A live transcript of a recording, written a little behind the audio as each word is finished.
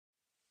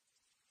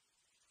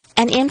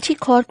An empty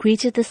court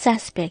greeted the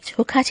suspect,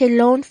 who cut a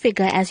lone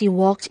figure as he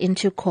walked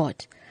into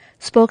court.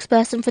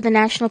 Spokesperson for the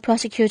National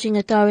Prosecuting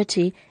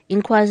Authority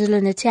in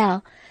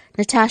KwaZulu-Natal,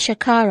 Natasha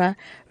Kara,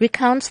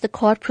 recounts the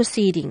court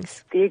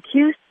proceedings. The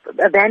accused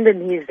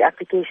abandoned his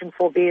application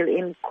for bail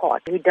in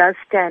court. He does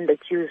stand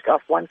accused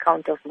of one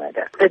count of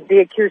murder. But the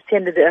accused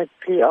tendered a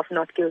plea of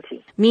not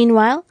guilty.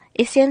 Meanwhile,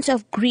 a sense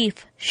of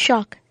grief,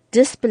 shock,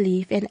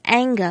 disbelief and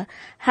anger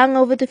hung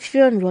over the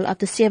funeral of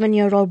the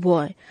 7-year-old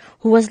boy,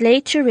 who was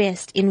laid to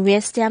rest in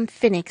West Ham,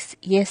 Phoenix,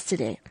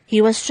 yesterday.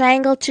 He was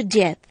strangled to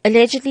death,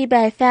 allegedly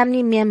by a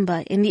family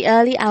member, in the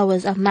early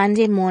hours of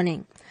Monday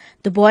morning.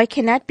 The boy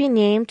cannot be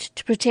named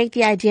to protect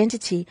the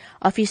identity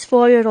of his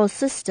 4-year-old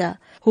sister,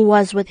 who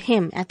was with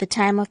him at the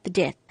time of the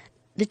death.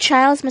 The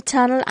child's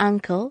maternal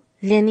uncle,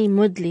 Lenny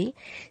Mudley,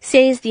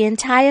 says the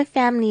entire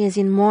family is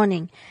in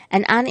mourning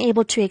and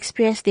unable to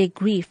express their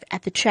grief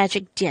at the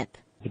tragic death.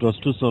 It was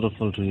too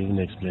sorrowful to even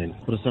explain.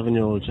 For a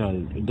 7-year-old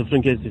child, a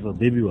different case if a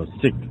baby was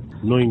sick,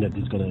 knowing that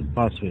he's going to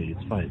pass away,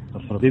 it's fine.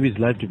 But for a baby's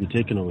life to be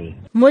taken away.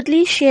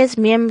 Mudley shares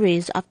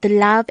memories of the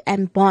love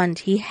and bond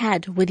he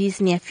had with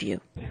his nephew.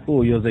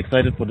 Oh, he was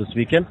excited for this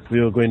weekend.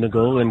 We were going to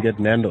go and get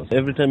Nando's.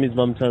 Every time his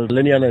mom tells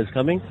Leniana is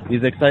coming,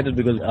 he's excited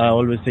because I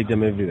always take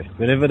them everywhere.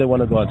 Wherever they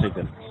want to go, I take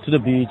them. To the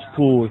beach,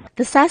 pool.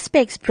 The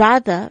suspect's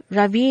brother,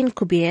 Raveen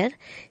Kuber,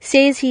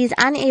 says he is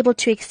unable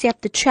to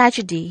accept the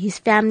tragedy his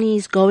family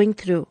is going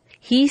through.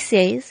 He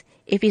says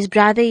if his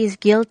brother is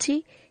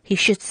guilty, he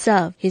should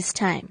serve his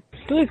time.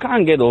 Still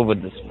can't get over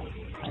this.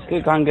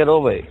 Still can't get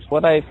over it.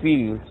 What I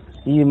feel,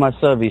 he must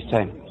serve his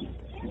time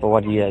for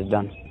what he has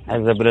done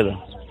as a brother.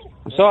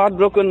 I'm so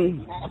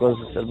heartbroken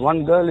because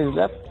one girl is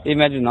left.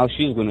 Imagine how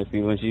she's going to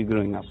feel when she's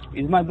growing up.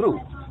 He's my bro,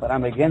 but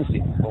I'm against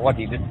him for what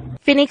he did.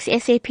 Phoenix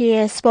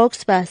SAPS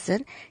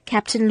spokesperson,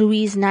 Captain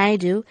Louise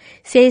Naidu,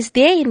 says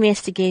their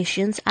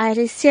investigations are at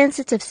a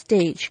sensitive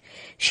stage.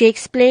 She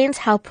explains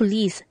how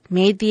police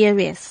made the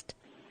arrest.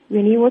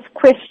 When he was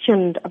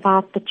questioned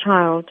about the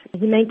child,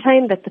 he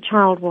maintained that the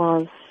child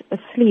was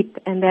asleep,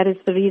 and that is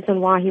the reason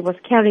why he was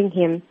carrying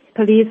him.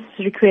 Police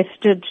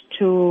requested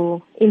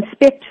to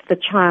inspect the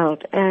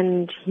child,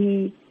 and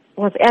he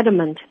was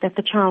adamant that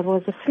the child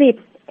was asleep,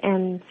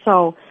 and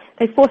so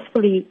they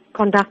forcefully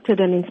conducted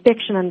an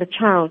inspection on the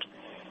child,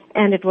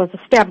 and it was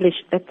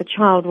established that the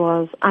child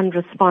was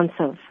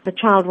unresponsive. The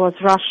child was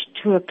rushed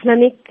to a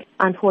clinic.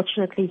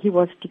 Unfortunately, he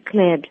was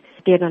declared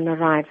dead on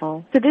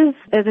arrival. It is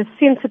at a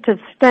sensitive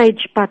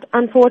stage, but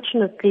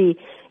unfortunately,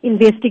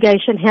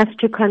 investigation has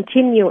to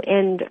continue,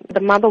 and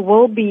the mother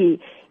will be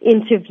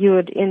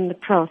interviewed in the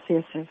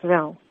process as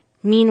well.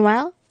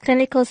 Meanwhile,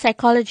 clinical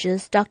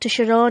psychologist Dr.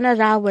 Sharona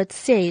Rawat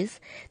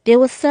says there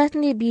will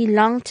certainly be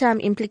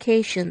long-term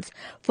implications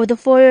for the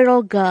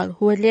 4-year-old girl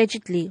who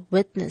allegedly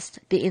witnessed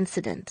the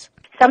incident.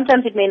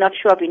 Sometimes it may not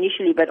show up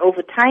initially, but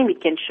over time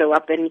it can show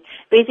up. And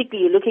basically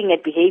you're looking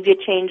at behavior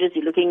changes,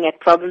 you're looking at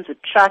problems with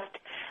trust.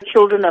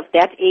 Children of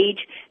that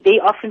age, they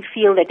often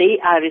feel that they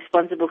are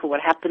responsible for what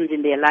happens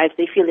in their lives.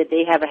 They feel that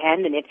they have a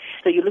hand in it.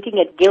 So you're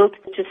looking at guilt.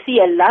 To see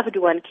a loved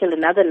one kill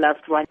another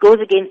loved one goes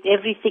against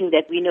everything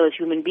that we know as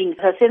human beings.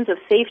 Her sense of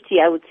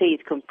safety, I would say,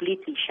 is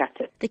completely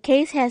shattered. The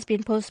case has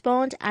been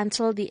postponed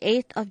until the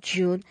 8th of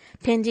June,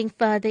 pending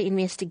further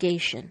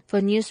investigation. For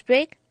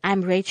Newsbreak,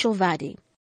 I'm Rachel Vadi.